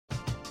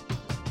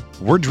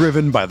We're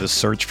driven by the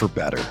search for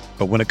better.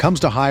 But when it comes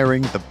to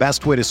hiring, the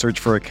best way to search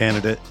for a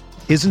candidate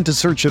isn't to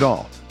search at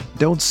all.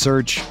 Don't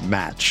search,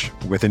 match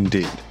with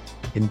Indeed.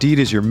 Indeed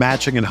is your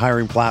matching and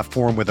hiring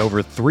platform with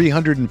over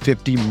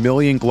 350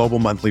 million global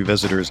monthly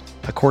visitors,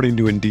 according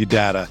to Indeed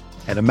data,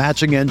 and a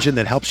matching engine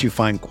that helps you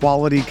find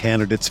quality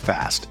candidates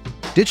fast.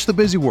 Ditch the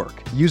busy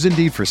work. Use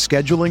Indeed for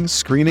scheduling,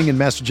 screening, and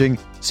messaging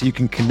so you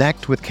can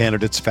connect with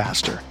candidates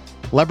faster.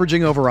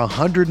 Leveraging over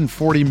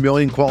 140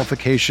 million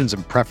qualifications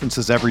and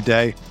preferences every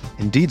day,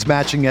 Indeed's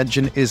matching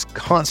engine is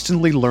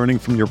constantly learning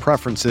from your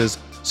preferences,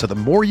 so the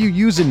more you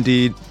use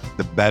Indeed,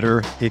 the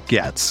better it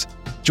gets.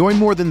 Join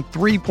more than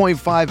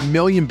 3.5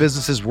 million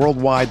businesses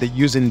worldwide that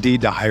use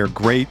Indeed to hire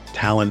great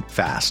talent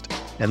fast.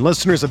 And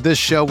listeners of this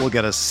show will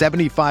get a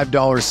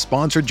 $75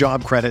 sponsored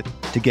job credit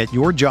to get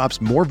your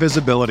jobs more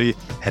visibility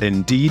at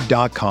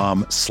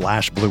Indeed.com/Blue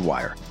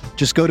Wire.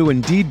 Just go to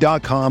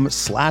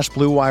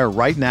Indeed.com/Blue Wire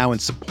right now and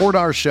support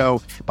our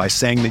show by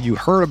saying that you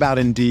heard about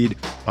Indeed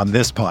on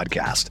this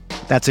podcast.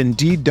 That's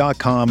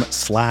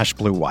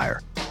Indeed.com/Blue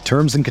Wire.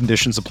 Terms and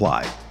conditions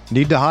apply.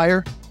 Need to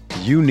hire?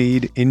 You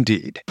need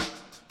Indeed.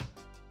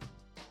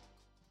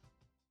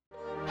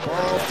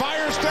 Burrow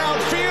fires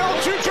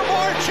downfield to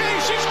Jamar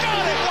Chase. He's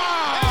got it.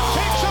 Wow. And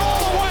takes it all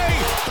the way.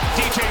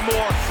 DJ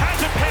Moore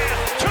has a pass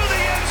to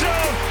the end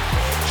zone.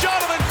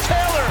 Jonathan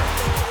Taylor.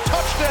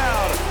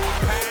 Touchdown.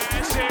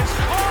 Pass is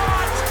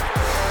caught.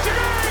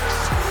 Diggs.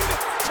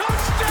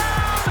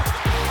 Touchdown.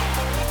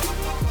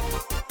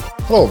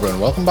 Hello everyone,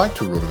 welcome back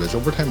to RotoViz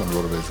Overtime on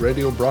RotoViz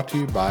Radio, brought to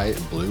you by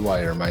Blue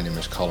Wire. My name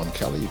is Colin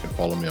Kelly. You can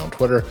follow me on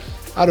Twitter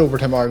at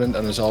Overtime Ireland,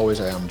 and as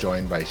always I am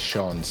joined by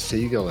Sean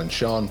Siegel. And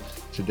Sean,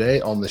 today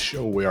on the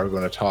show we are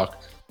going to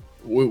talk,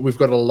 we've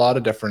got a lot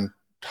of different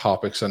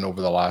topics and over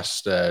the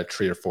last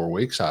 3 or 4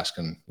 weeks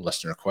asking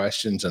listener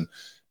questions and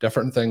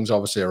different things,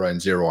 obviously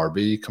around Zero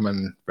RB come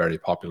in, very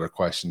popular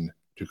question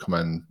to come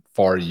in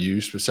for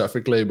you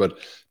specifically. But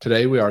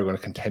today we are going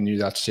to continue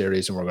that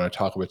series and we're going to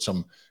talk about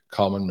some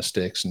common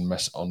mistakes and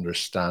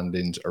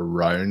misunderstandings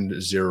around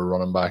zero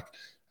running back,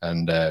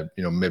 and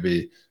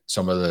maybe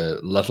some of the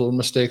little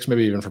mistakes,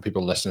 maybe even for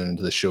people listening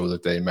to the show,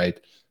 that they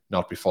might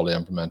not be fully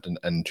implementing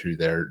into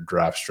their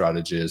draft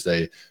strategy as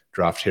they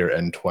draft here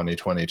in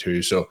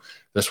 2022. So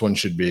this one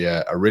should be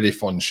a really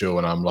fun show,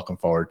 and I'm looking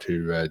forward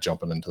to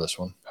jumping into this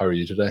one. How are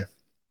you today?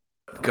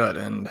 Good,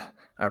 and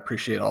I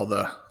appreciate all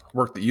the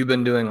work that you've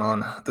been doing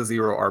on the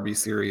Zero RB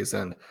series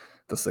and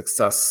the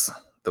success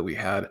that we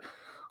had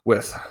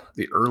with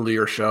the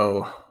earlier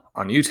show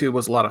on YouTube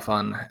was a lot of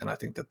fun, and I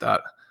think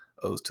that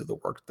owes to the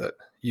work that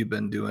you've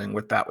been doing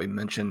with that. We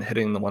mentioned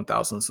hitting the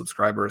 1,000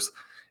 subscribers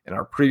in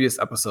our previous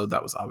episode.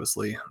 That was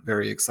obviously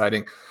very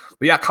exciting.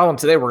 But yeah, Colin,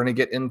 today we're going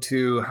to get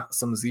into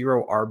some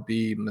Zero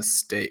RB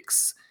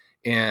mistakes,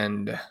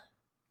 and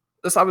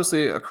this is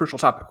obviously a crucial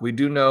topic. We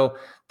do know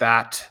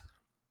that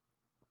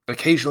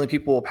occasionally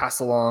people will pass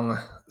along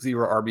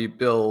Zero RB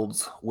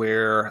builds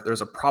where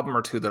there's a problem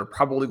or two that are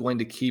probably going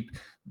to keep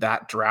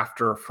that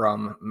drafter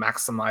from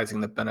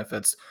maximizing the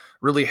benefits,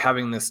 really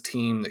having this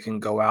team that can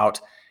go out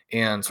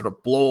and sort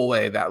of blow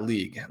away that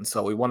league. And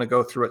so we want to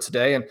go through it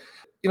today. And,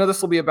 this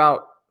will be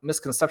about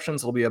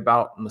misconceptions. It'll be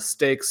about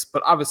mistakes,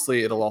 but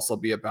obviously it'll also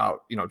be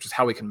about, just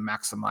how we can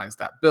maximize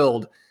that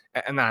build.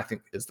 And that, I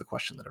think, is the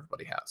question that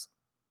everybody has.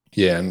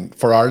 Yeah, and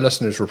for our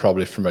listeners, we're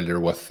probably familiar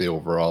with the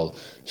overall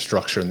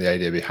structure and the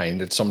idea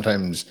behind it.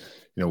 Sometimes,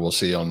 we'll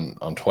see on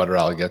Twitter,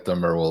 I'll get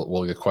them, or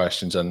we'll get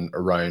questions and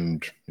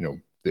around,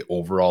 the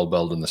overall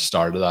build and the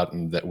start of that,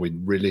 and that we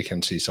really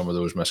can see some of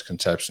those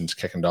misconceptions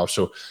kicking off.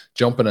 So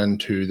jumping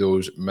into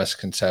those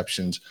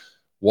misconceptions,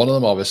 one of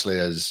them obviously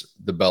is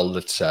the build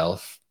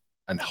itself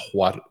and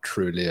what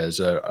truly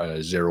is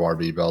a zero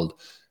RB build,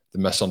 the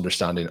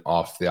misunderstanding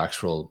of the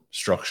actual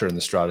structure and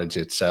the strategy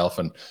itself,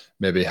 and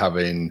maybe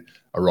having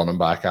a running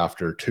back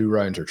after 2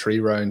 rounds or 3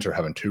 rounds, or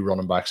having 2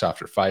 running backs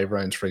after 5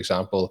 rounds, for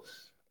example.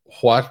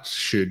 What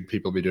should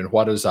people be doing?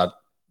 What is that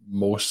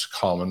most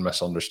common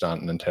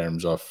misunderstanding in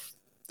terms of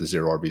the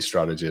zero RB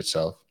strategy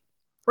itself?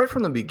 Right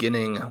from the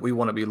beginning, we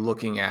want to be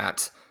looking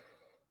at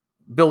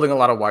building a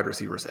lot of wide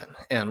receivers in.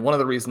 And one of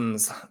the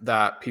reasons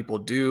that people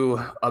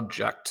do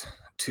object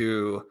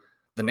to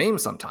the name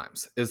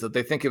sometimes is that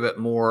they think of it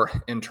more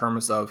in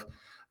terms of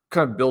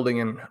kind of building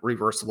in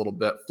reverse a little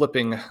bit,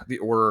 flipping the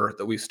order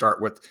that we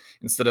start with.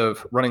 Instead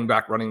of running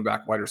back,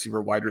 wide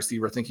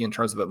receiver, thinking in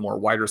terms of it more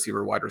wide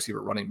receiver,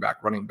 running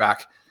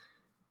back.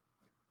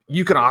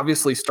 You can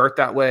obviously start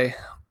that way,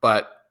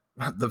 but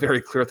the very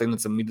clear thing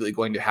that's immediately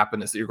going to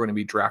happen is that you're going to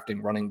be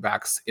drafting running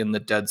backs in the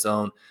dead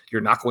zone.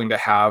 You're not going to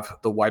have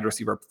the wide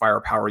receiver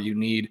firepower you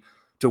need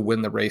to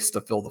win the race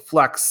to fill the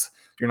flex.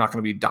 You're not going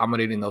to be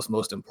dominating those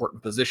most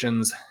important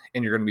positions,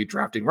 and you're going to be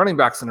drafting running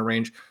backs in a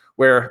range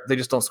where they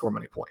just don't score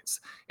many points.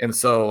 And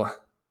so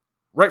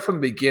right from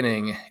the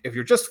beginning, if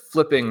you're just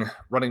flipping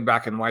running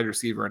back and wide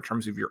receiver in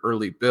terms of your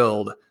early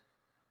build,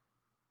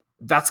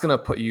 that's going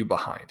to put you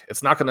behind.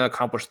 It's not going to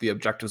accomplish the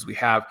objectives we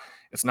have.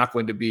 It's not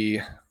going to be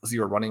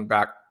zero running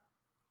back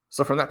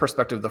So from that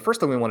perspective, the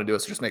first thing we want to do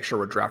is just make sure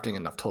we're drafting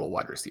enough total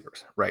wide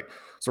receivers, right?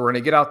 So we're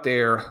going to get out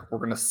there. We're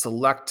going to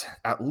select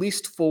at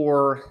least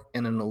 4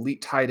 and an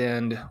elite tight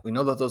end. We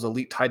know that those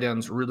elite tight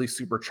ends really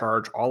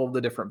supercharge all of the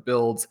different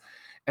builds.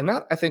 And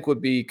that, I think,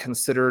 would be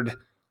considered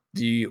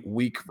the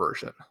weak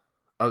version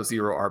of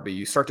zero RB.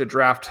 You start to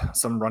draft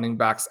some running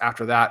backs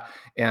after that.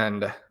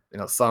 And,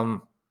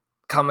 some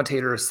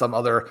commentators, some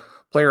other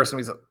players,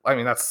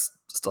 that's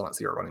still not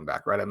zero running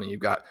back, right? I mean, you've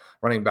got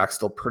running back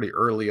still pretty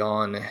early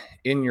on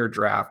in your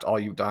draft. All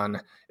you've done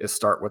is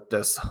start with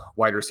this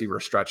wide receiver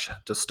stretch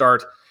to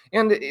start.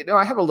 And,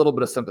 I have a little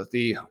bit of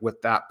sympathy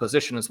with that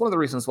position. It's one of the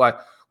reasons why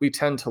we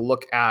tend to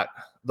look at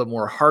the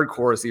more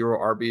hardcore zero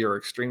RB or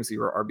extreme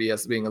zero RB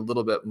as being a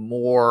little bit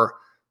more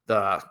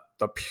the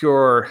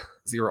pure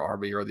zero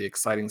RB or the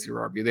exciting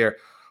zero RB there.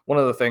 One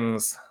of the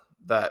things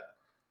that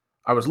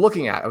I was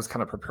looking at, I was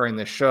kind of preparing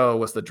this show,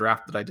 was the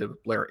draft that I did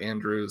with Blair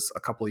Andrews a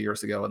couple of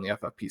years ago in the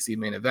FFPC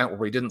main event, where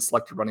we didn't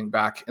select a running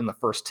back in the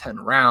first 10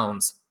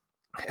 rounds.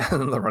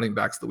 And the running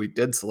backs that we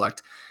did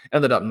select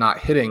ended up not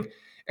hitting.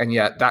 And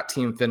yet that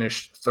team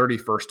finished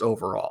 31st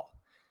overall.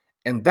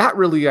 And that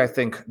really, I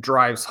think,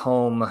 drives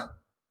home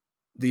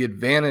the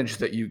advantage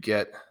that you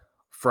get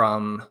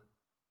from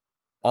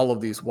all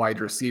of these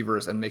wide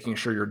receivers and making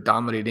sure you're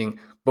dominating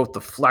both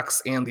the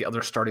flex and the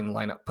other starting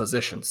lineup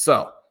positions.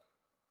 So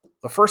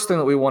the first thing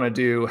that we want to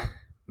do,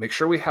 make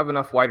sure we have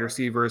enough wide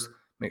receivers,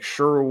 make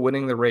sure we're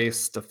winning the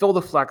race to fill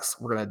the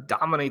flex. We're going to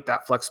dominate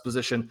that flex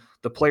position.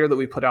 The player that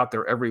we put out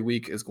there every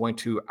week is going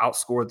to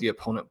outscore the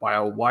opponent by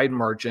a wide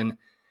margin.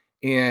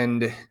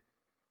 And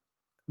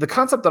the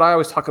concept that I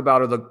always talk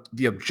about, or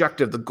the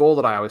objective, the goal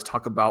that I always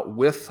talk about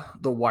with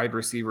the wide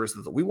receivers,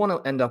 is that we want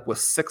to end up with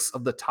 6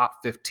 of the top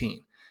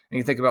 15. And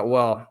you think about,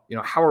 well,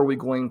 how are we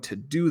going to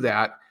do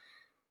that?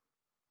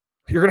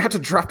 You're going to have to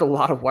draft a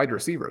lot of wide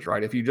receivers,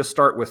 right? If you just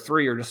start with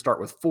 3 or just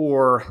start with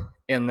 4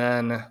 and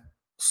then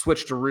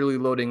switch to really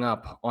loading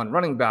up on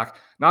running back,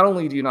 not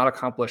only do you not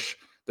accomplish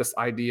this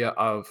idea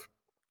of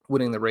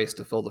winning the race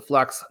to fill the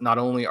flex, not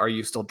only are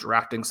you still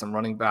drafting some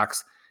running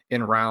backs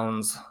in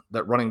rounds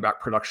that running back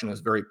production is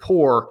very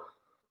poor,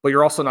 but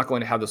you're also not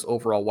going to have this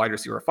overall wide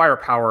receiver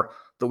firepower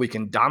that we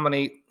can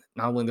dominate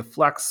not only the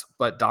flex,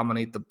 but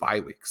dominate the bye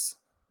weeks,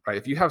 right?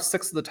 If you have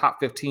 6 of the top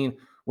 15,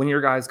 when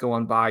your guys go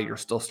on bye, you're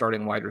still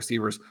starting wide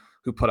receivers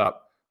who put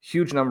up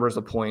huge numbers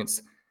of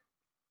points.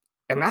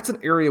 And that's an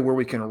area where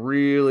we can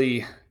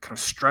really kind of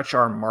stretch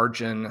our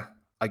margin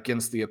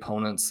against the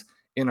opponents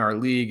in our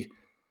league.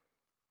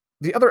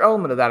 The other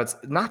element of that, it's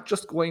not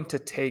just going to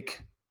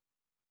take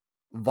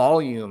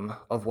volume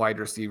of wide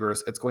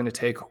receivers, it's going to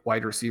take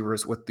wide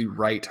receivers with the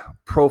right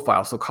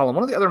profile. So, Colin,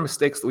 one of the other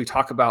mistakes that we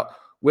talk about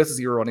with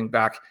zero running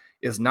back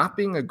is not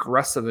being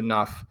aggressive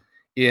enough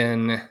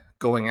in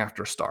going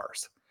after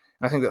stars.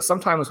 And I think that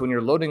sometimes when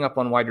you're loading up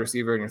on wide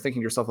receiver and you're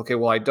thinking to yourself, okay,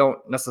 well, I don't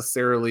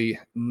necessarily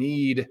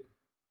need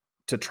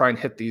to try and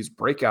hit these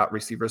breakout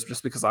receivers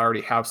just because I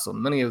already have so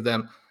many of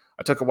them.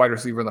 I took a wide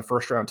receiver in the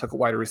first round, took a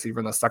wide receiver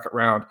in the second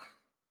round.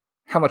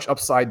 How much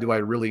upside do I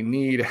really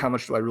need? How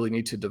much do I really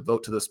need to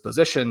devote to this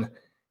position?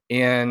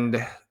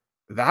 And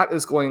that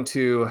is going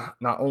to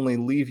not only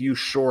leave you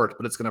short,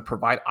 but it's going to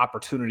provide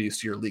opportunities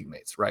to your league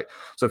mates, right?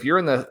 So if you're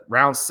in the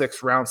round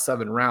 6, round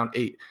 7, round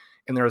 8,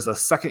 and there's a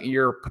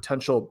second-year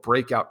potential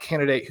breakout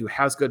candidate who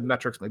has good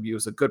metrics, maybe he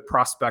was a good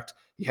prospect,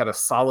 he had a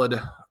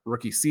solid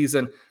rookie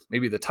season,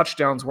 maybe the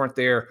touchdowns weren't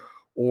there,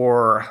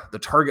 or the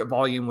target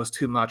volume was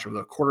too much, or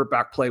the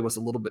quarterback play was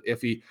a little bit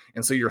iffy,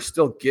 and so you're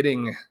still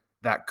getting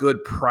that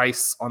good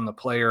price on the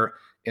player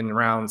in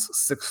rounds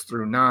 6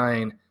 through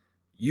 9,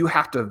 you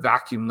have to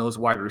vacuum those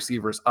wide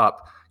receivers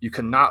up. You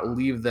cannot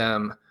leave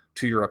them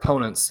to your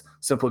opponents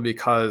simply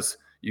because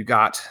you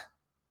got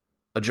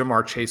a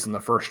Jamar Chase in the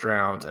first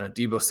round and a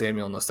Deebo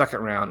Samuel in the second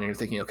round, and you're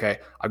thinking, okay,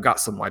 I've got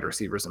some wide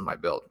receivers in my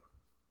build.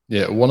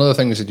 Yeah, one of the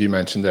things that you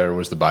mentioned there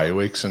was the bye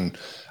weeks, and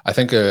I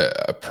think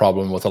a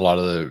problem with a lot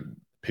of the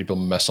people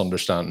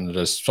misunderstanding it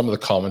is some of the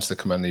comments that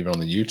come in even on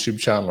the YouTube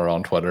channel or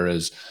on Twitter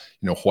is,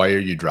 why are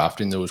you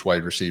drafting those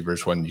wide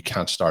receivers when you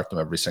can't start them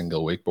every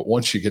single week? But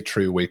once you get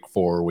through week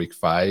 4, week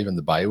 5, and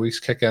the bye weeks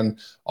kick in,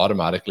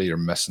 automatically you're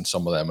missing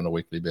some of them on a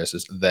weekly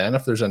basis. Then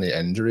if there's any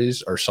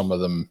injuries or some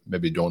of them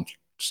maybe don't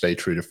stay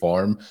true to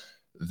form,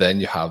 then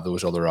you have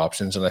those other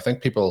options. And I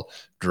think people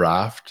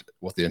draft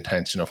with the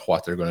intention of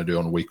what they're going to do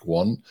on week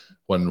 1,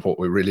 when what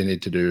we really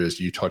need to do is,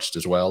 you touched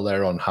as well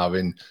there on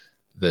having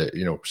the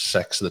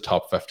 6 of the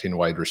top 15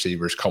 wide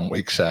receivers come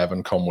week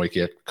 7, come week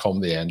 8,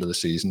 come the end of the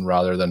season,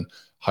 rather than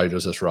how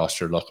does this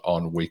roster look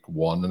on week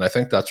 1. And I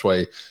think that's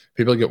why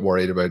people get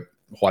worried about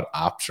what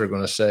apps are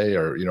going to say,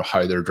 or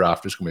how their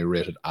draft is going to be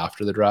rated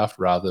after the draft,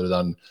 rather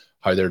than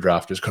how their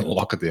draft is going to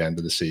look at the end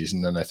of the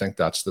season. And I think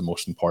that's the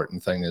most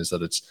important thing, is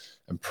that it's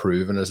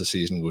improving as the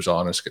season goes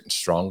on. It's getting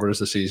stronger as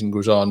the season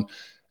goes on.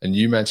 And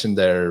you mentioned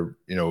there,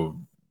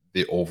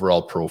 the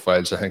overall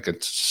profiles. I think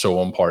it's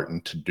so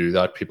important to do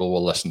that. People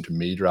will listen to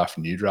me draft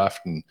and you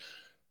draft, and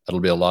it'll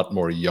be a lot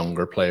more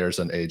younger players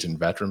than age and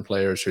veteran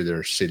players who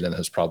their ceiling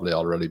has probably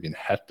already been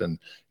hit, and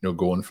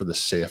going for the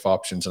safe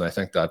options. And I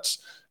think that's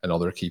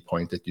another key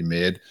point that you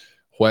made.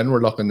 When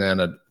we're looking then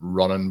at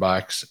running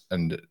backs,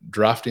 and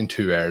drafting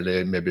too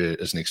early maybe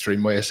is an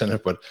extreme way of saying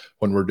it, but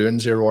when we're doing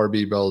 0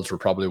 RB builds, we're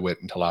probably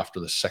waiting until after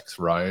the 6th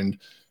round.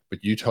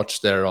 But you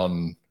touched there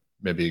on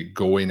maybe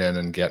going in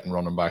and getting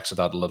running backs at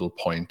that little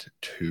point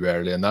too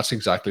early. And that's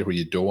exactly where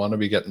you don't want to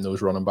be getting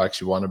those running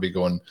backs. You want to be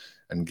going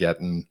and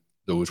getting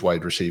those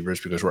wide receivers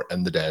because we're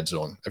in the dead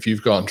zone. If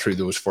you've gone through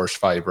those first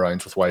 5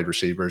 rounds with wide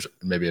receivers,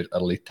 maybe an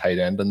elite tight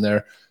end in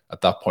there,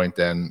 at that point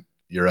then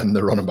you're in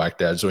the running back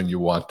dead zone. You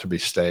want to be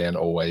staying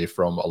away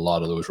from a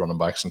lot of those running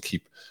backs and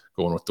keep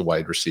going with the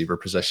wide receiver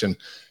position.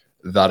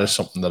 That is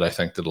something that I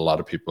think that a lot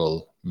of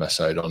people miss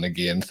out on,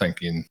 again,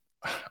 thinking,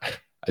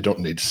 I don't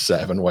need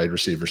 7 wide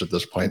receivers at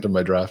this point in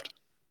my draft.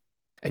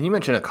 And you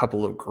mentioned a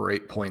couple of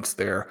great points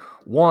there.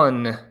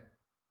 One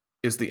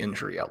is the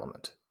injury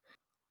element.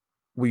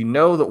 We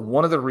know that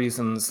one of the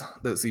reasons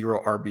that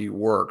 0 RB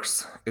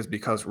works is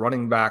because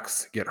running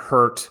backs get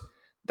hurt.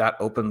 That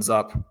opens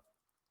up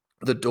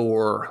the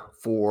door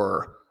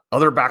for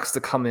other backs to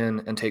come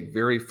in and take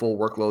very full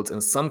workloads. In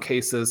some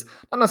cases,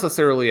 not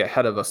necessarily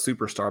ahead of a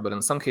superstar, but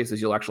in some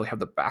cases, you'll actually have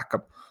the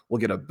backup will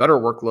get a better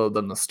workload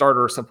than the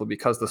starter simply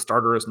because the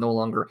starter is no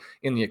longer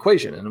in the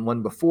equation. And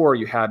when before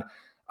you had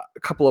a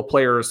couple of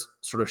players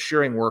sort of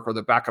sharing work or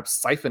the backup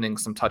siphoning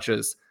some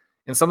touches,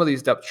 in some of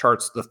these depth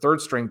charts, the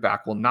 3rd string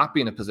back will not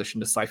be in a position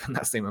to siphon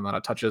that same amount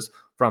of touches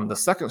from the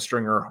 2nd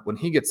stringer when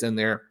he gets in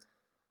there.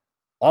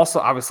 Also,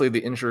 obviously, the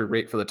injury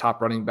rate for the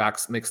top running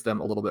backs makes them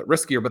a little bit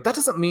riskier, but that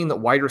doesn't mean that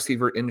wide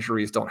receiver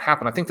injuries don't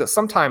happen. I think that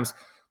sometimes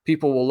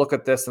people will look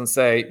at this and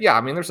say, yeah,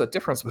 I mean, there's a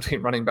difference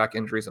between running back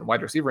injuries and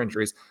wide receiver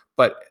injuries,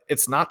 but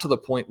it's not to the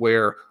point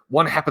where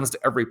one happens to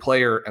every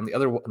player and the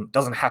other one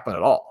doesn't happen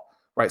at all,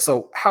 right?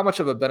 So how much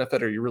of a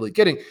benefit are you really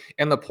getting?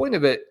 And the point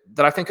of it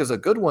that I think is a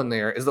good one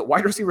there is that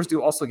wide receivers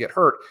do also get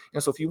hurt.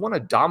 And so if you want to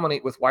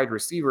dominate with wide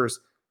receivers,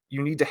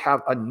 you need to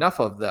have enough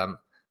of them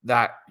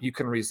that you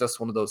can resist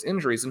one of those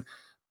injuries. And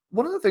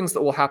one of the things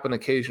that will happen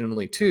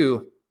occasionally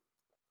too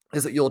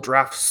is that you'll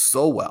draft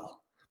so well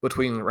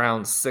between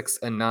rounds 6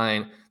 and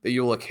 9 that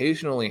you'll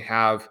occasionally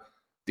have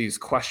these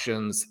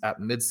questions at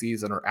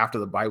midseason or after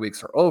the bye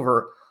weeks are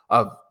over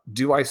of,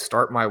 do I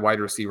start my wide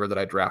receiver that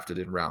I drafted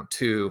in round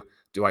 2?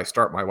 Do I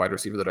start my wide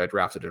receiver that I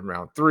drafted in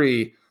round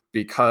 3?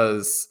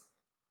 Because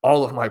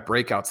all of my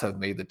breakouts have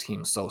made the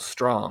team so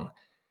strong.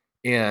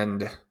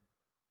 And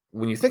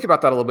when you think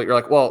about that a little bit, you're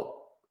like, well,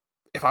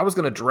 if I was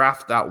going to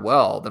draft that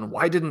well, then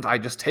why didn't I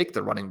just take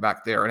the running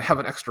back there and have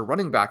an extra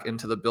running back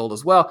into the build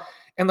as well?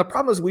 And the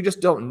problem is we just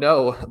don't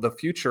know the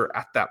future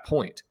at that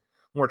point.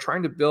 When we're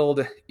trying to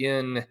build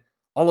in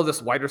all of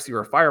this wide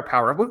receiver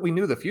firepower, if we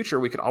knew the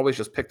future, we could always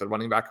just pick the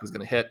running back who's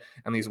going to hit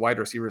and these wide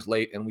receivers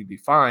late and we'd be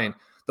fine.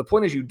 The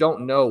point is you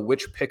don't know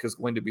which pick is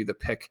going to be the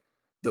pick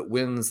that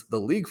wins the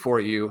league for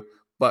you.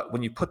 But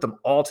when you put them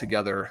all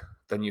together,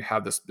 then you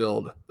have this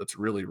build that's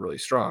really, really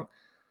strong.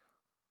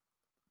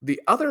 The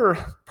other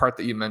part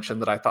that you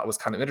mentioned that I thought was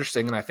kind of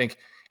interesting, and I think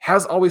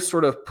has always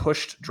sort of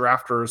pushed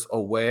drafters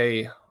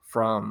away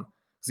from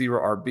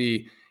 0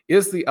 RB,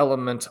 is the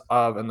element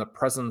of and the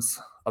presence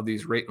of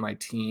these rate my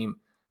team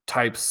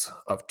types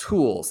of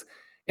tools.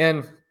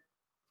 And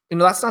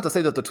that's not to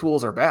say that the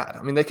tools are bad.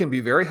 I mean, they can be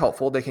very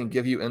helpful. They can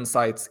give you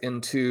insights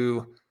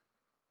into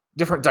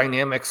different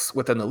dynamics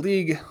within the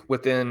league,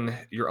 within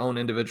your own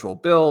individual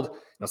build.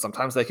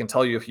 Sometimes they can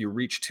tell you if you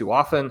reach too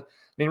often.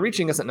 I mean,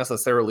 reaching isn't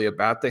necessarily a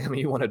bad thing. I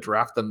mean, you want to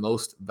draft the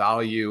most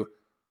value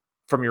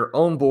from your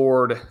own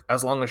board,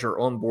 as long as your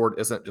own board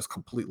isn't just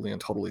completely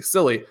and totally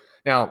silly.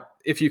 Now,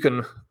 if you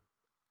can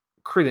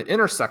create an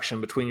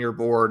intersection between your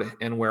board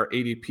and where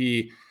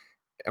ADP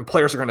and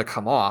players are going to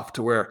come off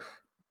to where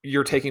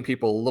you're taking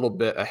people a little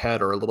bit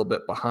ahead or a little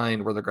bit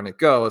behind where they're going to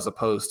go, as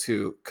opposed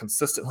to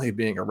consistently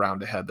being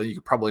around ahead, then you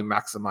could probably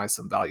maximize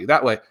some value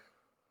that way.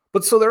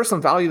 But so there's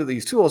some value to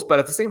these tools, but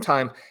at the same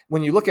time,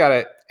 when you look at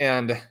it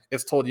and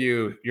it's told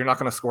you you're not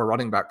going to score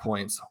running back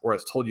points, or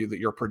it's told you that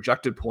your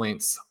projected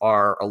points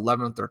are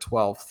 11th or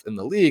 12th in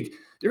the league,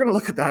 you're going to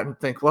look at that and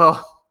think,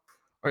 well,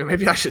 I mean,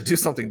 maybe I should do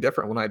something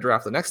different when I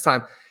draft the next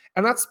time.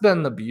 And that's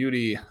been the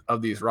beauty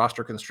of these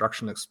roster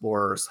construction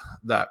explorers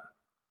that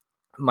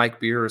Mike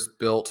Beers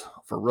built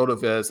for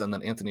RotoViz and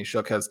then Anthony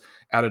Shook has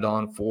added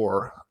on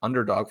for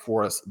Underdog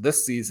for us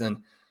this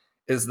season,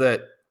 is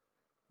that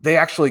they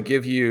actually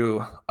give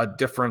you a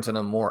different and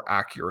a more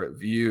accurate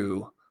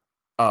view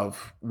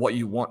of what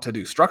you want to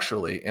do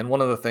structurally. And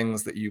one of the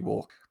things that you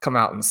will come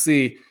out and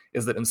see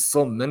is that in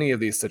so many of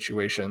these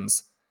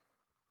situations,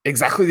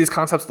 exactly these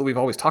concepts that we've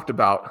always talked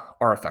about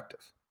are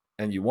effective.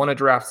 And you want to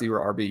draft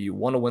 0 RB, you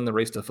want to win the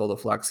race to fill the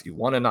flex, you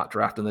want to not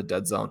draft in the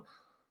dead zone.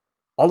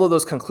 All of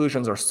those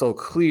conclusions are so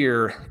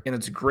clear, and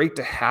it's great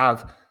to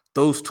have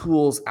those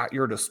tools at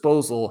your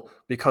disposal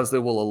because they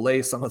will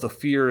allay some of the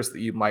fears that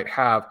you might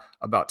have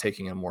about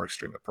taking a more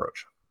extreme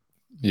approach.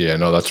 Yeah,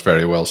 no, that's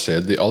very well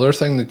said. The other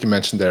thing that you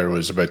mentioned there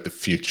was about the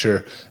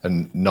future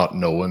and not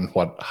knowing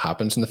what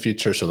happens in the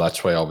future. So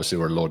that's why obviously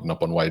we're loading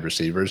up on wide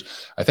receivers.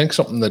 I think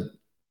something that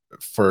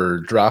for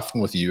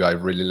drafting with you,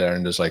 I've really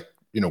learned is like,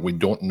 we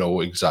don't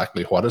know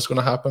exactly what is going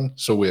to happen.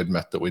 So we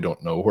admit that we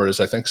don't know. Whereas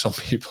I think some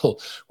people,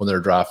 when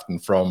they're drafting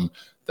from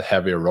the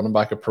heavier running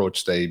back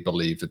approach, they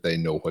believe that they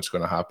know what's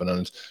going to happen.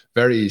 And it's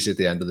very easy at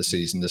the end of the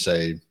season to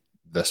say,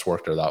 this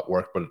worked or that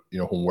worked. But,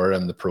 when we're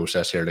in the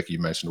process here, like you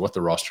mentioned, with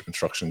the roster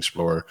construction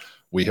explorer,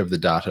 we have the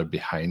data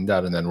behind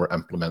that, and then we're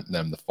implementing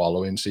them the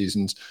following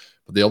seasons.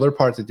 But the other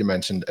part that you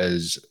mentioned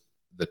is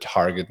the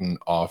targeting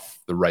of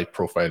the right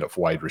profile of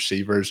wide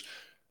receivers.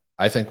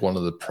 I think one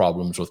of the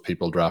problems with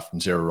people drafting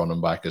zero running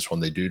back is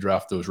when they do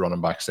draft those running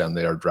backs, then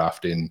they are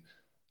drafting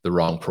the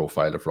wrong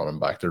profile of running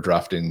back. They're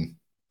drafting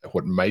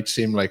what might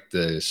seem like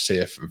the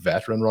safe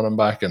veteran running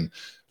back. And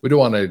we don't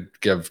want to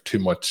give too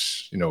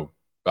much,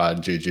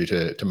 bad juju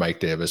to Mike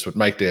Davis, but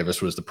Mike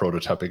Davis was the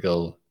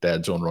prototypical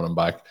dead zone running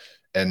back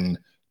in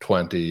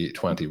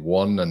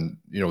 2021. And,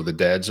 the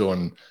dead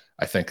zone,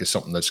 I think, is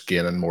something that's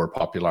gaining more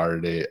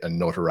popularity and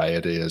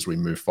notoriety as we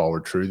move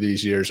forward through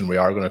these years. And we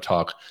are going to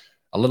talk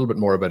a little bit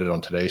more about it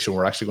on today's show.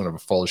 We're actually going to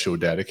have a full show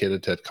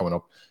dedicated to it coming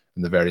up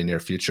in the very near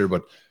future.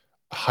 But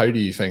how do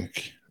you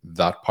think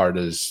that part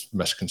is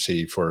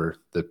misconceived for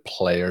the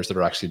players that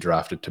are actually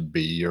drafted to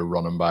be your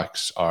running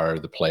backs, are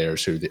the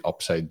players who the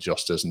upside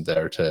just isn't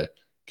there to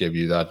give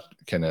you that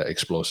kind of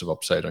explosive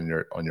upside on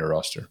your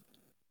roster?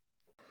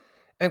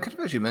 And kind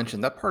of as you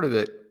mentioned, that part of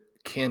it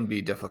can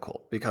be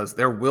difficult because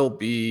there will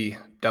be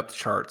depth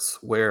charts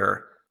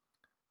where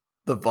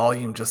the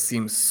volume just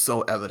seems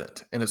so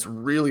evident. And it's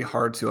really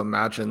hard to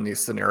imagine these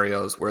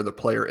scenarios where the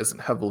player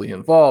isn't heavily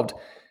involved.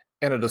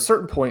 And at a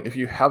certain point, if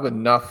you have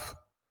enough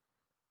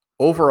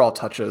overall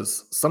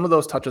touches, some of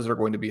those touches are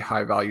going to be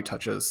high value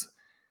touches.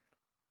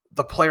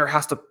 The player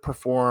has to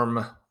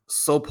perform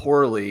so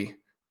poorly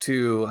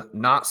to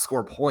not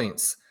score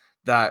points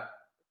that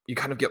you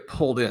kind of get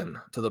pulled in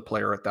to the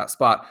player at that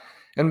spot.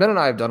 And Ben and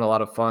I have done a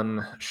lot of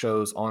fun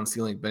shows on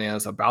Ceiling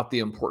Bananas about the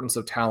importance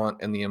of talent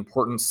and the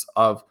importance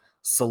of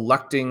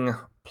selecting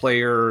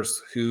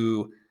players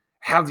who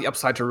have the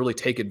upside to really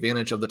take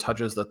advantage of the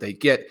touches that they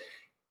get.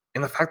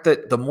 And the fact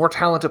that the more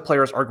talented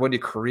players are going to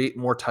create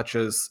more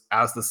touches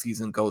as the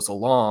season goes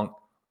along.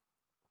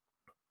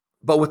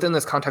 But within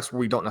this context where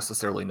we don't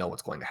necessarily know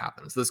what's going to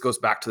happen. So this goes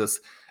back to this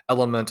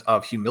element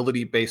of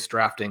humility-based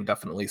drafting,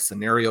 definitely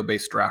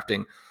scenario-based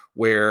drafting,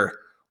 where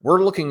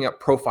we're looking at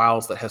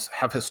profiles that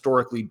have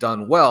historically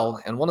done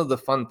well. And one of the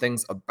fun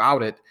things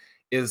about it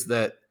is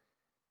that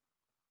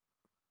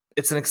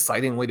it's an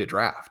exciting way to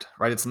draft,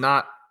 right? It's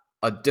not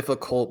a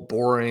difficult,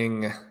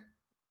 boring,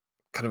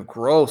 kind of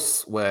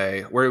gross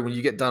way where when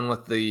you get done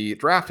with the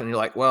draft and you're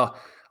like, well,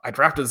 I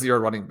drafted zero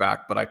running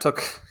back, but I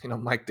took,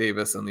 Mike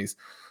Davis and these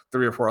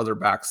 3 or 4 other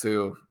backs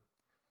who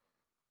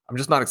I'm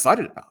just not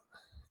excited about.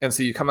 And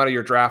so you come out of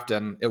your draft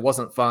and it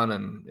wasn't fun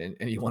and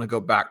you want to go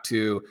back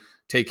to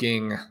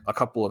taking a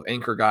couple of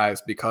anchor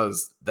guys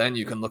because then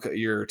you can look at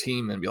your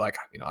team and be like,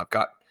 I've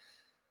got,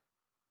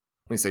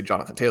 let me say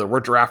Jonathan Taylor, we're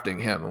drafting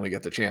him when we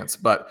get the chance.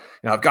 But,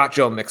 I've got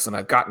Joe Mixon,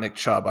 I've got Nick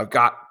Chubb, I've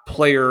got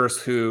players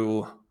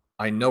who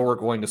I know are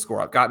going to score.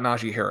 I've got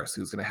Najee Harris,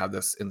 who's going to have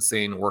this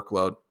insane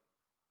workload.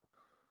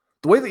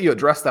 The way that you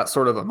address that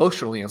sort of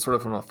emotionally and sort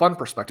of from a fun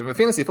perspective, and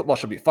fantasy football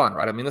should be fun,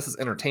 right? I mean, this is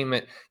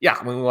entertainment.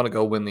 Yeah, we want to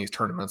go win these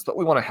tournaments, but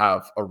we want to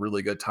have a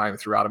really good time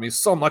throughout. I mean,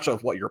 so much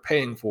of what you're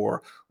paying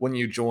for when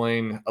you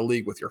join a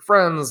league with your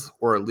friends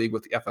or a league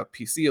with the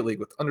FFPC, a league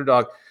with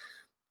Underdog,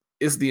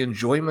 is the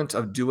enjoyment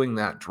of doing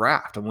that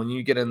draft. And when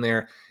you get in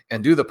there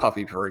and do the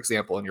puffy, for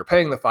example, and you're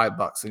paying the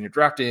 $5 and you're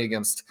drafting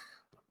against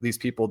these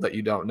people that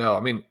you don't know, I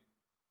mean,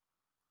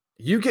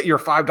 you get your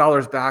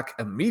 $5 back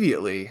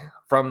immediately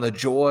from the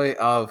joy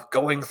of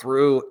going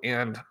through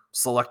and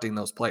selecting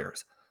those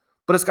players.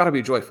 But it's got to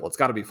be joyful. It's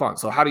got to be fun.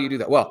 So how do you do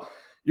that? Well,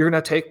 you're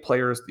going to take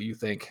players that you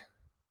think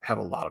have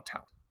a lot of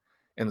talent.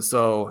 And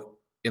so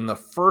in the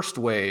first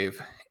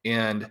wave,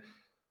 and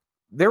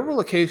there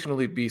will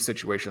occasionally be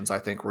situations, I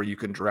think, where you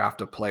can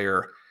draft a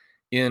player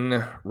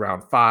in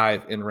round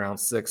 5, in round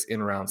 6,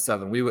 in round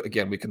 7.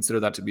 We consider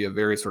that to be a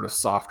very sort of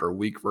soft or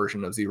weak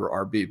version of zero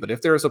RB. But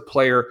if there's a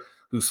player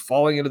who's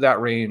falling into that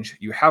range,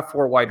 you have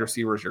 4 wide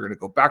receivers, you're going to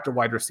go back to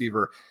wide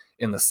receiver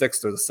in the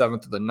 6th or the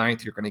 7th or the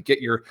 9th. You're going to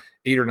get your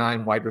 8 or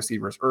 9 wide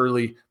receivers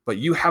early, but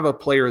you have a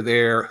player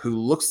there who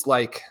looks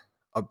like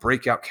a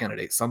breakout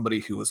candidate, somebody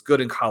who was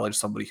good in college,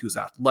 somebody who's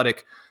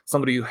athletic,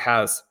 somebody who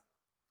has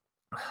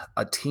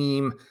a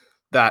team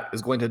that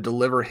is going to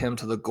deliver him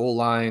to the goal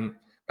line,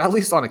 at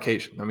least on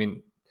occasion. I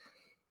mean,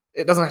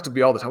 it doesn't have to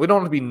be all the time. We don't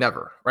want to be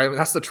never, right? I mean,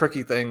 that's the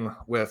tricky thing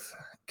with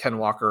Ken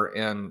Walker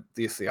and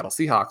the Seattle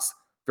Seahawks.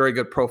 Very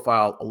good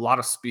profile, a lot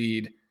of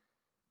speed,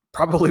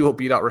 probably will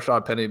beat out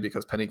Rashad Penny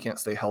because Penny can't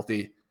stay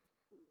healthy.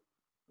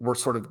 We're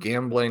sort of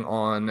gambling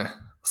on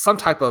some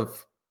type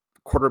of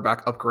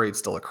quarterback upgrade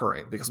still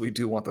occurring because we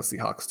do want the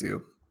Seahawks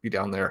to be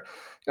down there,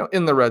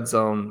 in the red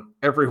zone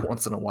every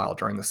once in a while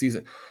during the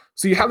season.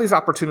 So you have these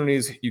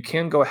opportunities. You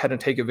can go ahead and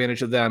take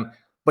advantage of them.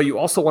 But you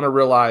also want to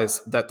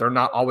realize that they're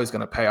not always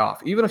going to pay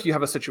off. Even if you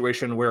have a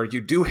situation where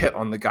you do hit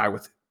on the guy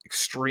with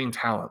extreme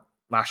talent,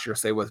 last year,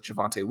 say with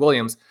Javonte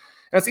Williams,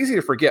 and it's easy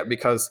to forget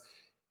because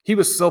he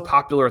was so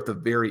popular at the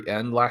very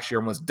end last year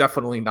and was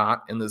definitely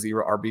not in the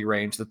 0 RB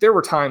range that there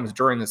were times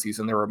during the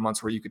season, there were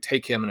months where you could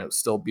take him and it would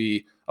still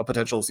be a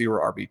potential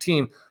 0 RB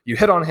team. You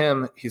hit on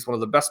him. He's one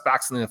of the best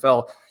backs in the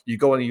NFL. You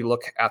go and you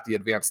look at the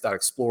Advanced Stat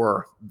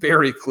Explorer,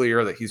 very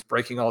clear that he's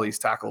breaking all these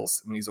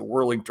tackles. I mean, he's a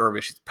whirling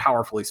dervish. He's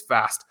powerful. He's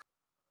fast.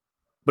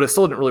 But it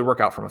still didn't really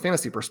work out from a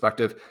fantasy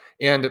perspective.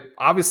 And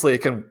obviously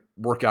it can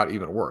work out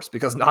even worse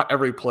because not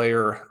every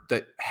player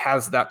that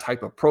has that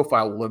type of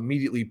profile will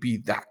immediately be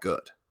that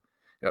good.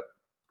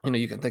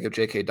 You can think of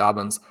J.K.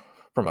 Dobbins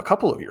from a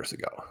couple of years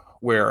ago,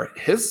 where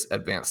his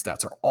advanced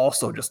stats are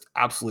also just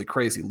absolutely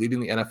crazy,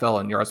 leading the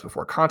NFL in yards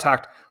before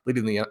contact,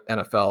 leading the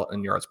NFL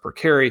in yards per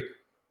carry,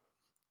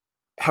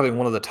 having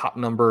one of the top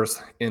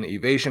numbers in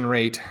evasion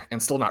rate,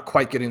 and still not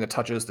quite getting the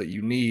touches that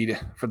you need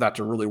for that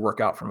to really work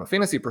out from a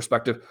fantasy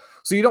perspective.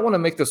 So you don't want to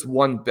make this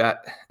one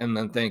bet and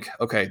then think,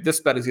 okay,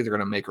 this bet is either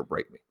going to make or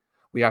break me.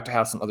 We have to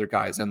have some other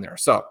guys in there.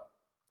 So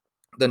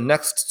the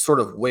next sort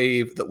of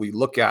wave that we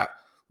look at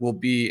will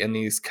be in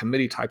these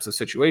committee types of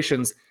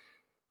situations.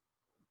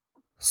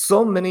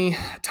 So many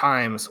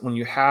times when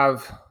you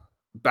have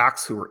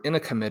backs who are in a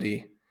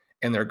committee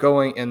and they're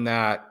going in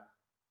that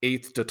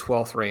 8th to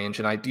 12th range,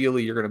 and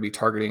ideally you're going to be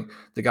targeting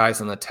the guys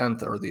in the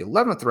 10th or the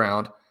 11th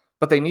round,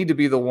 but they need to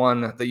be the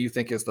one that you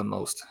think is the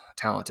most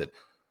talented.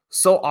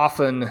 So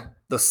often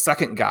the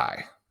second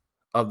guy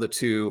of the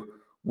two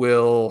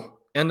will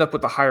end up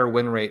with a higher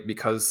win rate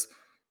because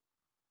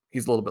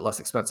he's a little bit less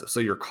expensive.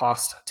 So your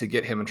cost to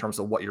get him in terms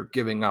of what you're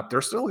giving up,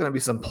 there's still going to be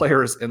some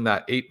players in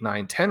that 8,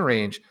 9, 10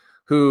 range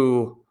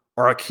who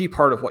are a key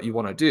part of what you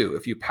want to do.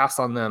 If you pass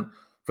on them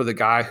for the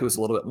guy who's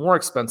a little bit more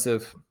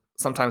expensive,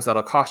 sometimes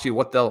that'll cost you.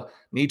 What they'll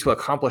need to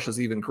accomplish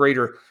is even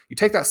greater. You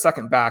take that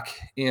second back,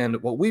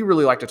 and what we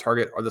really like to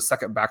target are the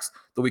second backs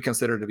that we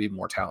consider to be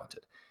more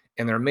talented.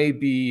 And there may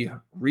be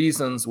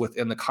reasons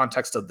within the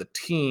context of the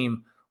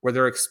team where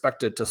they're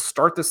expected to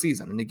start the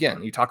season. And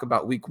again, you talk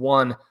about week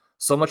 1,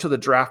 so much of the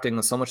drafting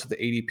and so much of the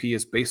ADP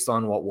is based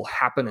on what will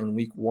happen in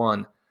week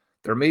 1.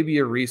 There may be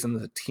a reason that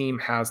the team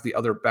has the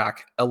other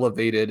back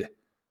elevated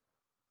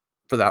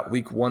for that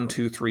week 1,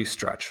 2, 3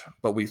 stretch.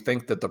 But we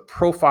think that the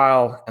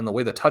profile and the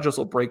way the touches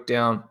will break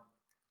down,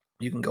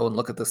 you can go and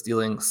look at the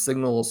stealing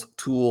signals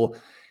tool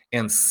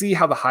and see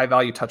how the high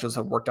value touches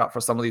have worked out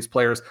for some of these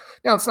players.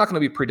 Now, it's not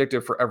going to be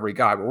predictive for every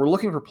guy, but we're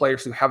looking for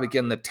players who have,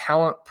 again, the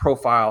talent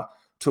profile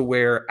to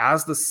where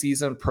as the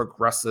season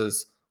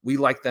progresses, we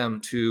like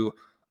them to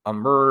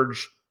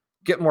emerge,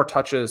 get more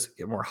touches,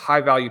 get more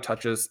high value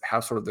touches,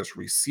 have sort of this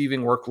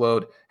receiving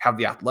workload, have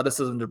the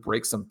athleticism to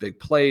break some big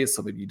plays.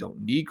 So maybe you don't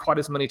need quite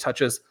as many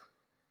touches.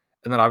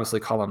 And then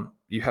obviously, Colin,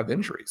 you have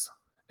injuries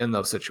in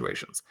those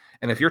situations.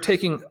 And if you're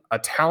taking a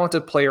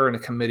talented player in a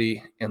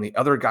committee and the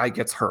other guy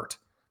gets hurt,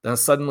 then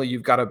suddenly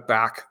you've got a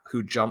back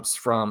who jumps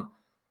from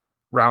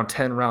round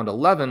 10, round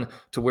 11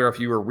 to where if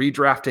you were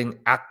redrafting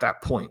at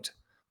that point,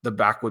 the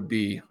back would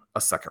be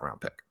a second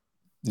round pick.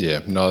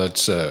 Yeah, no,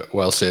 that's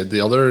well said. The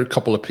other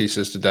couple of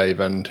pieces to dive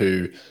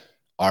into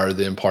are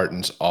the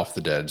importance of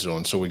the dead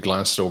zone. So we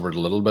glanced over it a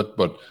little bit,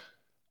 but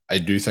I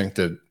do think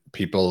that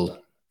people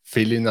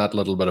feeling that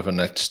little bit of an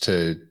itch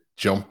to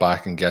jump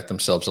back and get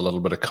themselves a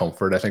little bit of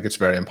comfort, I think it's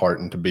very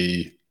important to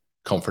be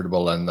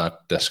comfortable in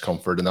that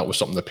discomfort. And that was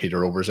something that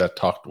Peter Overzet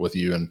talked with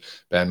you and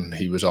Ben.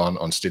 He was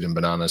on Stealing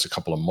Bananas a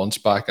couple of months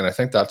back. And I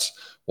think that's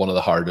one of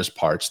the hardest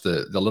parts,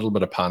 the little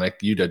bit of panic.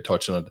 You did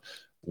touch on it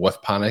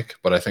with panic,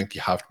 but I think you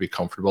have to be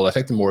comfortable. I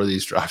think the more of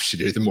these drafts you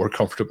do, the more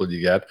comfortable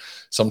you get.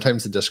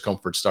 Sometimes the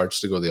discomfort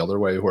starts to go the other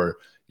way where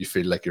you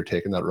feel like you're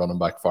taking that running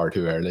back far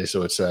too early.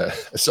 So it's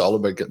all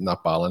about getting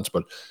that balance,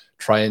 but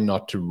trying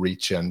not to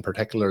reach in,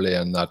 particularly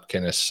in that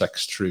kind of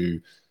 6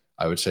 through,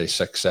 I would say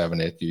 6, 7,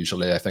 8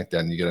 usually. I think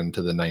then you get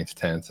into the 9th,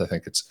 10th. I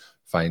think it's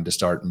fine to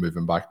start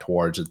moving back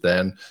towards it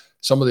then.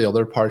 Some of the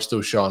other parts,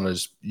 though, Sean,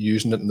 is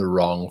using it in the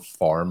wrong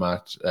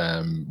format.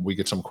 We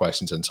get some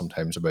questions in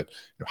sometimes about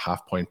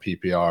half-point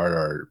PPR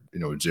or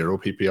 0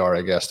 PPR.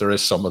 I guess there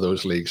is some of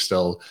those leagues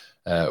still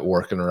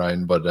working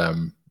around, but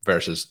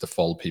versus the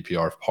full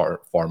PPR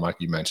format,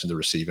 you mentioned the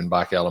receiving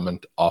back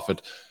element of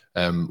it.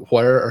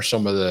 Where are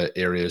some of the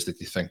areas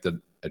that you think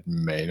that it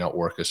may not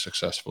work as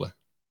successfully?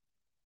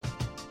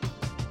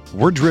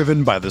 We're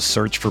driven by the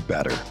search for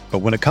better, but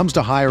when it comes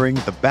to hiring,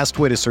 the best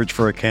way to search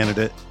for a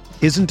candidate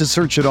isn't to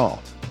search at all.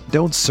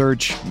 Don't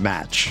search,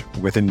 match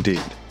with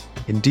Indeed.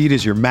 Indeed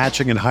is your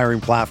matching and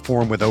hiring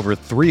platform with over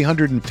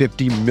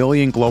 350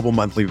 million global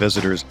monthly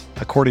visitors,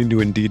 according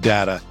to Indeed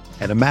data,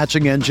 and a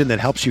matching engine that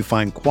helps you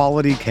find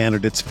quality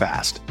candidates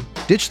fast.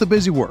 Ditch the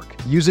busy work.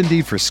 Use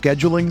Indeed for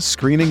scheduling,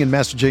 screening, and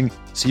messaging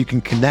so you can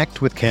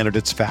connect with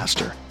candidates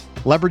faster.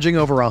 Leveraging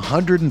over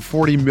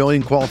 140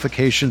 million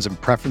qualifications and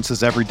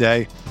preferences every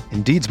day,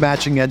 Indeed's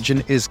matching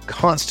engine is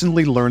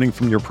constantly learning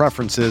from your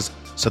preferences,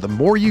 so the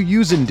more you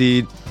use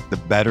Indeed, the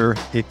better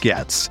it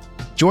gets.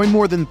 Join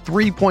more than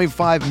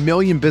 3.5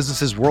 million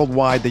businesses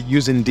worldwide that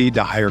use Indeed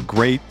to hire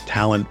great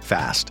talent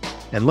fast.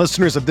 And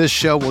listeners of this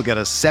show will get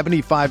a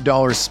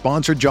 $75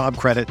 sponsored job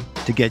credit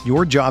to get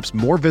your jobs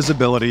more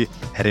visibility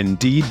at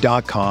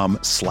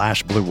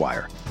Indeed.com/Blue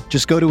Wire.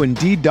 Just go to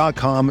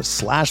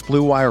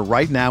Indeed.com/Blue Wire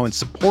right now and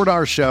support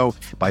our show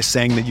by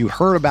saying that you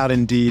heard about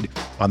Indeed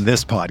on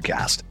this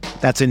podcast.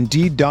 That's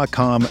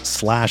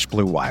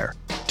Indeed.com/Blue Wire.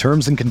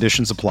 Terms and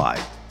conditions apply.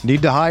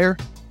 Need to hire?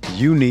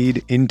 You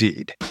need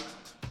Indeed.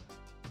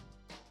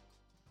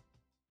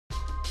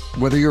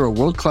 Whether you're a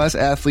world-class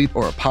athlete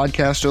or a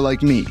podcaster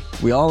like me,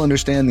 we all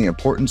understand the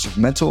importance of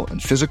mental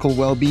and physical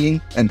well-being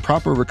and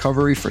proper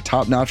recovery for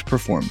top-notch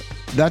performance.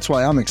 That's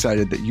why I'm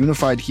excited that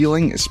Unified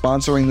Healing is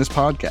sponsoring this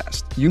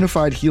podcast.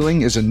 Unified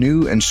Healing is a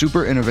new and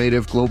super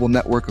innovative global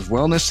network of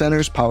wellness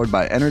centers powered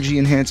by Energy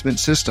Enhancement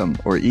System,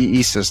 or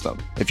EE System.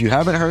 If you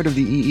haven't heard of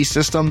the EE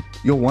System,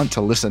 you'll want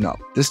to listen up.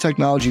 This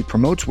technology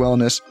promotes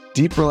wellness,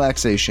 deep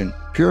relaxation,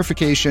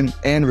 purification,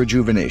 and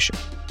rejuvenation.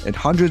 In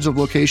hundreds of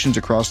locations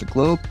across the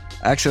globe,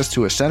 access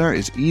to a center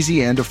is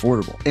easy and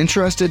affordable.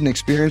 Interested in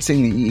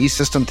experiencing the EE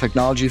System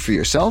technology for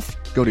yourself?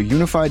 Go to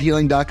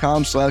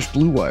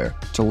unifiedhealing.com/Blue Wire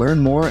to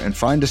learn more and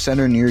find a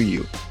center near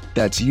you.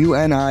 That's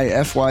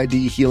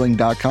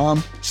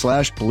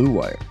UNIFYDhealing.com/Blue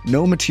Wire.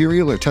 No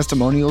material or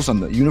testimonials on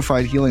the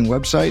Unified Healing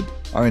website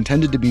are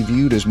intended to be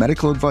viewed as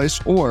medical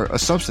advice or a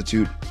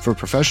substitute for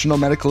professional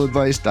medical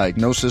advice,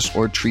 diagnosis,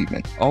 or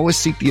treatment. Always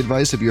seek the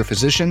advice of your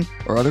physician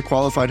or other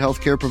qualified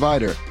healthcare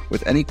provider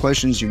with any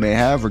questions you may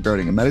have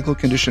regarding a medical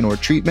condition or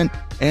treatment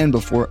and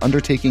before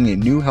undertaking a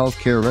new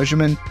healthcare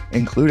regimen,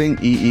 including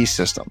EE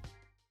System.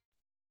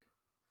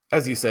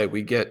 As you say,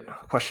 we get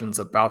questions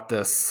about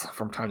this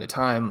from time to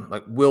time,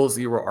 like, will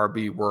zero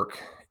RB work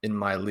in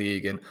my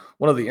league? And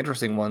one of the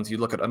interesting ones, you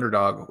look at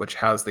Underdog, which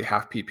has the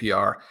half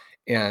PPR,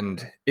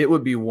 and it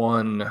would be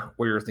one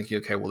where you're thinking,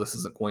 okay, well, this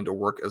isn't going to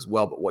work as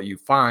well. But what you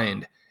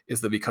find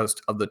is that because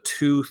of the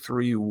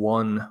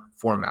 2-3-1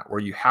 format, where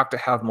you have to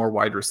have more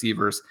wide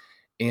receivers,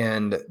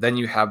 and then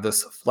you have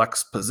this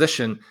flex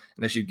position,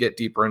 and as you get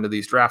deeper into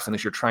these drafts, and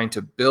as you're trying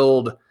to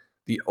build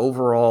the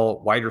overall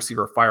wide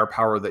receiver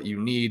firepower that you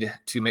need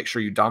to make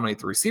sure you dominate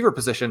the receiver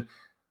position,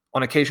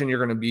 on occasion, you're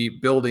going to be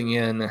building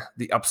in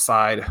the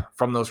upside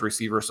from those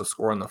receivers to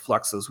score in the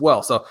flex as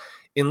well. So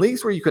in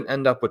leagues where you can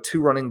end up with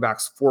 2 running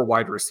backs, 4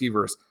 wide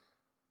receivers,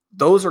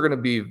 those are going to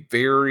be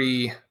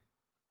very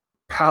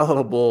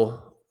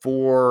palatable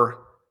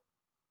for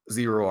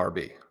zero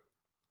RB.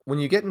 When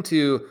you get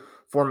into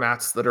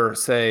formats that are,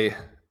 say,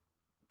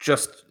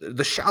 just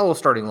the shallow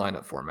starting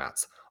lineup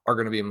formats, are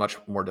going to be much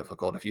more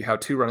difficult. If you have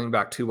 2 running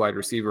back, 2 wide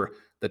receiver,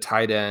 the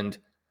tight end,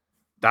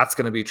 that's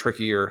going to be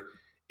trickier.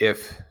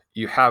 If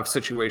you have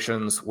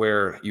situations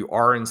where you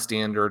are in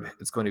standard,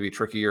 it's going to be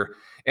trickier.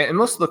 And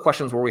most of the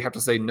questions where we have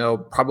to say, no,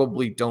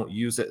 probably don't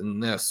use it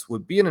in this,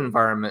 would be an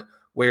environment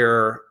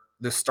where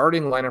the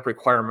starting lineup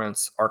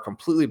requirements are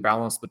completely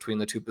balanced between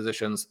the 2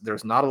 positions.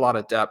 There's not a lot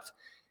of depth,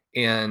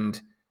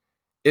 and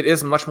it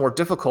is much more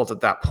difficult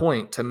at that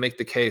point to make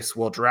the case,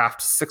 well,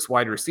 draft 6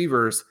 wide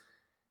receivers.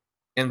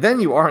 And then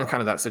you are in kind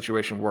of that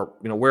situation where,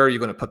 where are you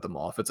going to put them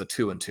all if it's a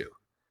 2 and 2?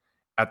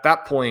 At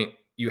that point,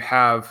 you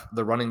have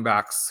the running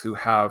backs who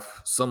have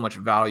so much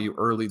value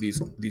early, these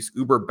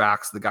uber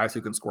backs, the guys who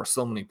can score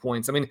so many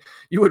points. I mean,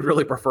 you would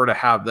really prefer to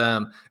have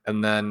them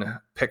and then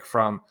pick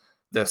from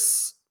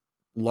this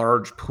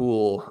large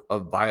pool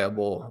of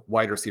viable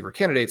wide receiver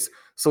candidates.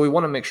 So we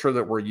want to make sure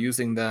that we're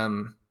using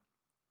them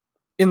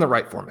in the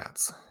right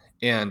formats.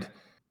 And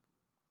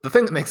the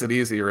thing that makes it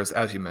easier is,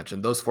 as you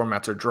mentioned, those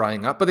formats are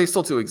drying up, but they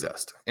still do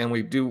exist. And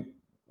we do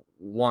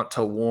want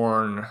to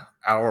warn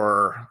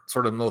our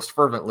sort of most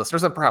fervent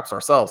listeners, and perhaps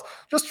ourselves,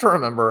 just to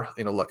remember,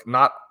 look,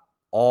 not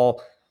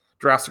all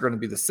drafts are going to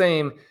be the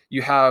same.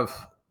 You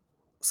have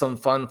some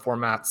fun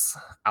formats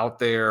out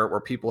there where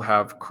people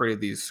have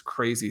created these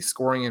crazy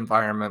scoring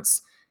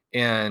environments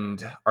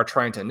and are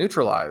trying to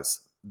neutralize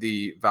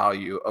the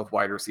value of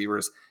wide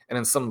receivers. And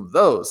in some of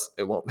those,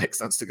 it won't make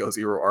sense to go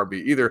zero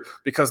RB either,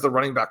 because the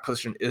running back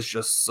position is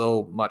just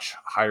so much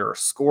higher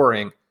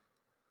scoring.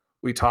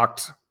 We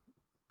talked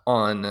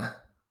on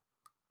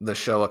the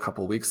show a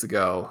couple weeks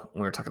ago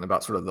when we were talking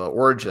about sort of the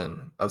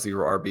origin of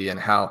zero RB and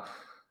how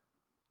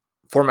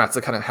formats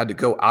that kind of had to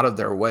go out of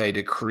their way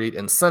to create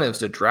incentives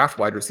to draft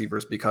wide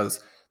receivers because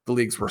the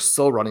leagues were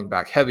so running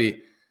back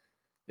heavy.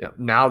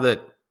 Now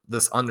that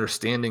this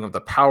understanding of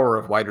the power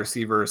of wide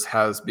receivers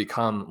has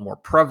become more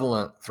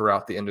prevalent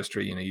throughout the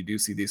industry, you do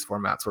see these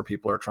formats where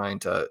people are trying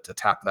to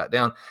tap that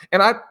down.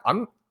 And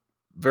I'm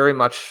very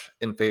much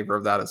in favor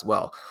of that as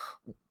well.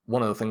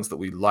 One of the things that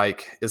we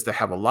like is to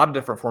have a lot of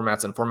different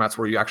formats and formats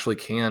where you actually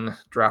can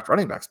draft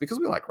running backs, because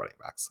we like running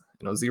backs.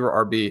 Zero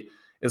RB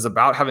is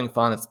about having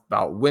fun. It's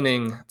about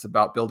winning. It's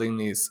about building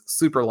these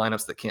super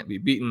lineups that can't be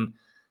beaten.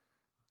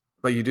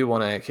 But you do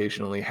want to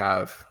occasionally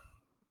have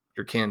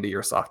your candy,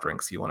 your soft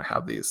drinks. You want to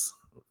have these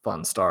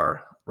fun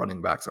star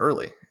running backs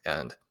early.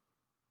 And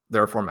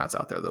there are formats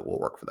out there that will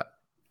work for that.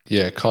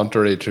 Yeah,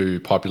 contrary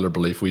to popular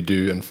belief, we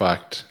do in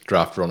fact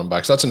draft running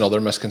backs. That's another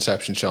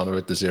misconception, Sean,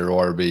 about the zero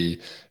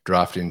RB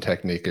drafting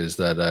technique, is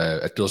that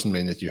it doesn't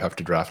mean that you have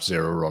to draft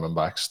zero running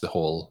backs the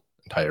whole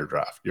entire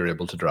draft. You're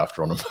able to draft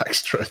running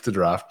backs throughout the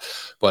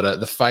draft. But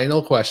the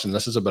final question,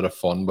 this is a bit of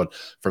fun, but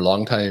for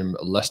long-time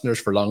listeners,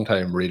 for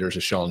long-time readers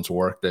of Sean's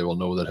work, they will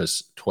know that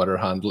his Twitter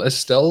handle is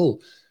still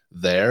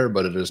there,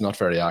 but it is not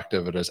very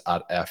active. It is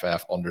at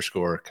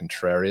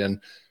FF_contrarian.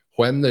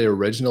 When the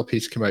original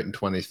piece came out in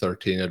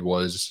 2013, it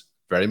was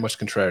very much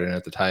contrarian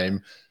at the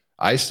time.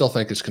 I still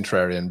think it's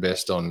contrarian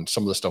based on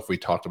some of the stuff we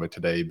talked about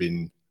today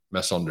being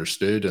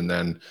misunderstood, and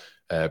then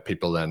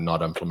people then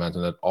not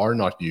implementing it or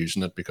not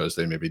using it because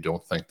they maybe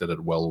don't think that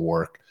it will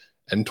work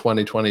in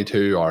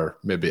 2022 or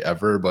maybe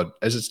ever. But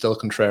is it still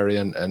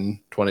contrarian in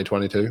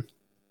 2022?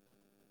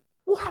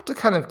 We'll have to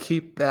kind of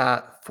keep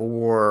that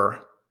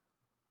for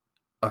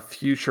a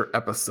future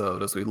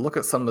episode as we look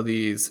at some of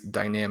these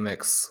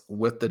dynamics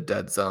with the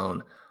dead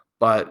zone.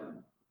 But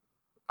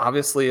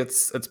obviously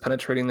it's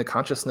penetrating the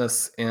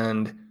consciousness,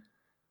 and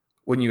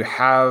when you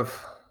have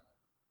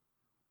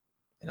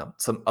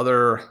some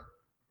other,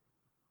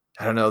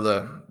 I don't know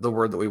the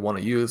word that we want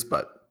to use,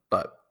 but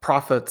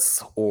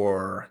prophets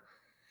or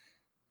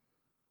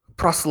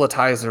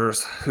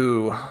proselytizers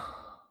who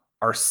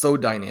are so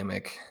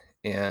dynamic,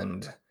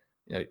 and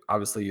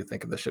obviously you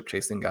think of the ship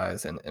chasing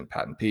guys and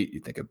Pat and Pete, you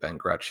think of Ben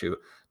Gretsch, who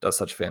does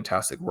such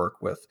fantastic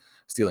work with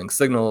stealing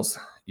signals.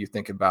 You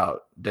think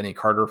about Denny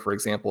Carter, for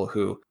example,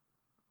 who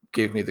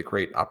gave me the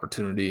great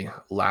opportunity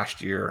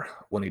last year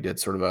when he did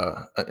sort of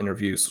an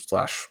interview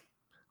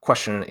 /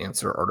 question and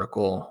answer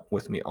article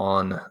with me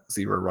on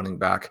zero running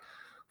back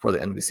for the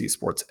NBC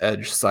Sports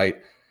Edge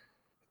site.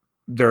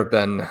 There have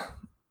been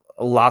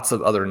lots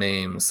of other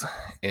names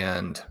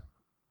and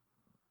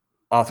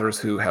authors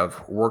who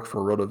have worked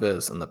for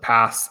RotoViz in the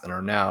past and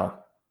are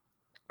now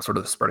sort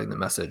of spreading the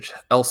message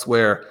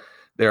elsewhere.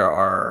 There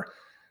are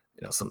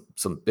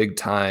some big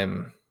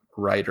time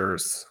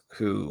writers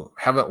who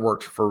haven't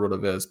worked for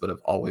RotoViz but have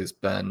always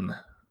been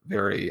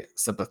very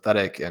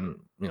sympathetic and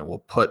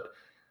will put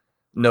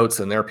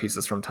notes in their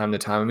pieces from time to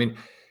time. I mean,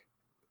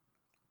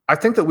 I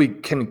think that we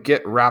can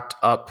get wrapped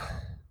up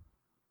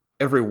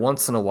every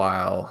once in a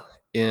while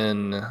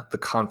in the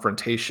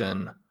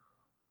confrontation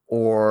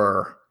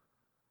or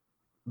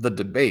the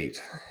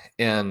debate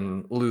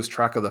and lose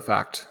track of the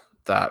fact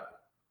that,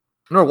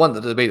 number one,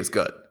 the debate is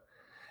good.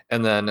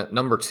 And then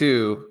number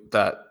two,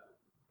 that,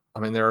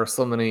 there are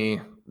so many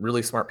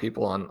really smart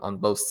people on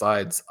both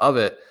sides of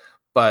it.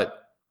 But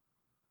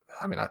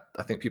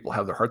I think people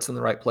have their hearts in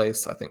the right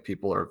place. I think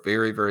people are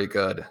very, very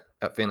good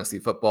at fantasy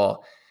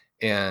football.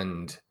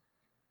 And,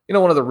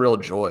 one of the real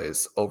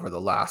joys over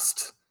the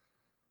last,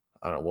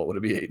 I don't know, what would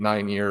it be,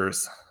 8-9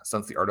 years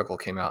since the article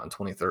came out in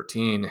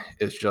 2013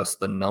 is just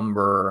the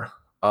number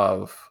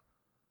of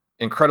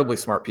incredibly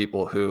smart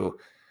people who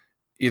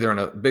either in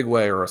a big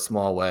way or a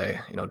small way,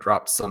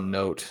 dropped some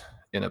note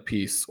in a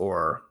piece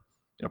or,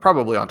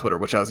 probably on Twitter,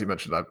 which, as you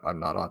mentioned, I'm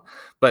not on,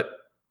 but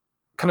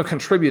kind of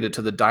contributed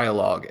to the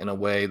dialogue in a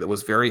way that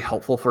was very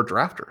helpful for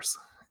drafters.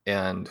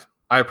 And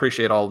I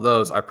appreciate all of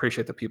those. I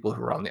appreciate the people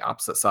who are on the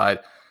opposite side.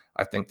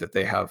 I think that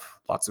they have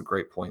lots of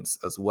great points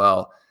as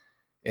well.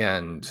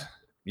 And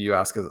you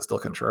ask, is it still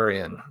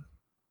contrarian?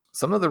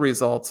 Some of the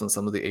results and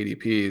some of the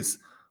ADPs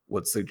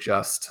would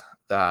suggest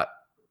that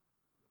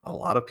a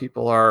lot of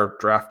people are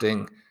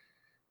drafting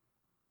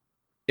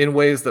in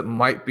ways that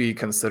might be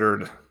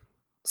considered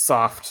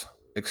soft,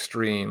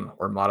 extreme,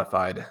 or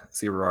modified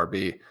zero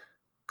RB.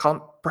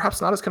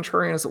 Perhaps not as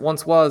contrarian as it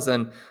once was,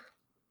 and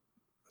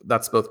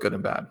that's both good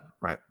and bad,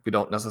 right? We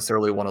don't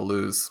necessarily want to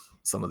lose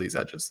some of these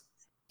edges.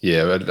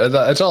 Yeah,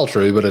 it's all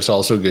true, but it's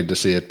also good to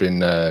see it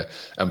being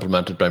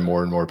implemented by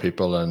more and more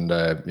people, and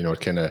it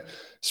kind of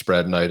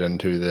spreading out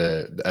into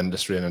the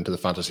industry and into the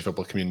fantasy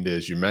football community,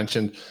 as you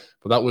mentioned.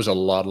 But that was a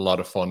lot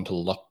of fun to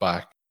look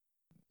back.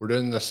 We're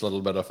doing this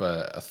little bit of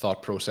a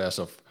thought process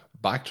of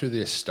back to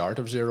the start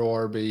of zero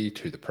RB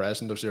to the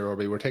present of zero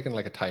RB. We're taking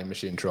like a time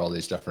machine through all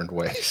these different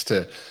ways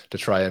to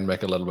try and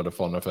make a little bit of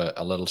fun of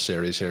a little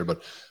series here,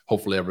 but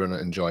hopefully everyone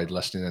enjoyed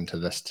listening into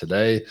this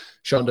today.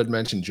 Sean did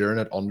mention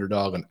Journey at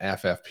Underdog and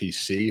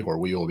FFPC, where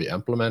we will be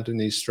implementing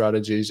these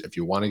strategies. If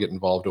you want to get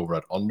involved over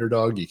at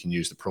Underdog, you can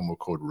use the promo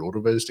code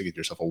RotoViz to get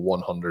yourself a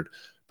 100%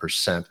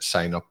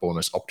 sign-up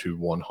bonus up to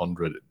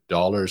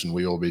 $100, and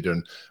we will be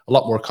doing a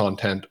lot more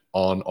content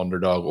on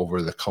Underdog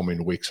over the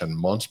coming weeks and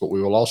months, but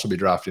we will also be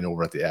drafting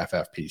over at the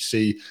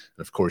FFPC, and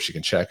of course you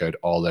can check out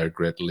all their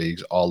great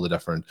leagues, all the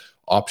different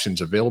options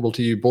available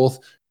to you, both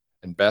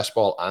in best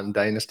ball and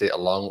dynasty,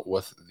 along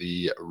with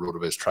the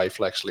RotoViz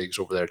Triflex leagues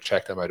over there.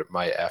 Check them out at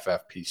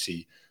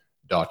myffpc.com.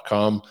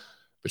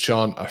 But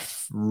Sean, a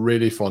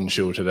really fun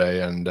show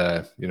today, and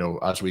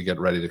as we get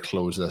ready to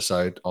close this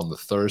out on the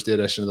Thursday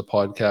edition of the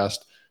podcast,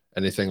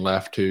 anything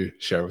left to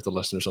share with the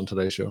listeners on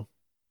today's show?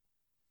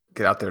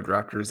 Get out there,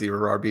 draft your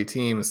zero RB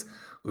teams.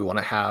 We want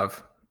to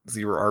have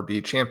zero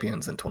RB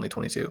champions in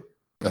 2022.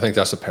 I think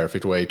that's a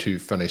perfect way to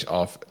finish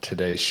off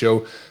today's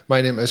show. My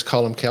name is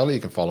Colin Kelly.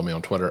 You can follow me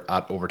on Twitter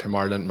at Overtime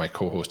Ireland. My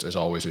co-host, as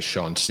always, is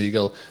Sean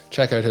Siegel.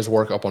 Check out his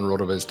work up on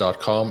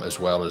rotoviz.com, as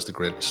well as the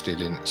Great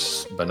Stealing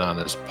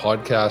Bananas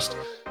podcast.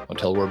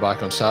 Until we're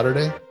back on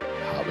Saturday,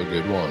 have a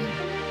good one.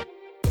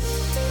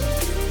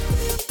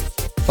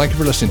 Thank you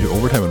for listening to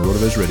Overtime on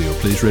RotoViz Radio.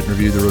 Please rate and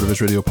review the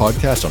RotoViz Radio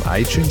podcast on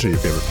iTunes or your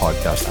favorite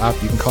podcast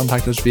app. You can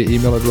contact us via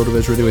email at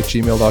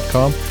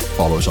rotovizradio@gmail.com.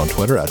 Follow us on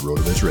Twitter at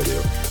RotoViz Radio.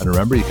 And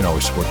remember, you can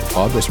always support the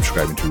pod by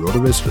subscribing to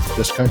RotoViz with a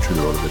discount through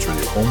the RotoViz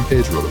Radio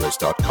homepage,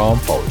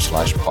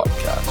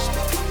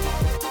 rotoviz.com/podcast.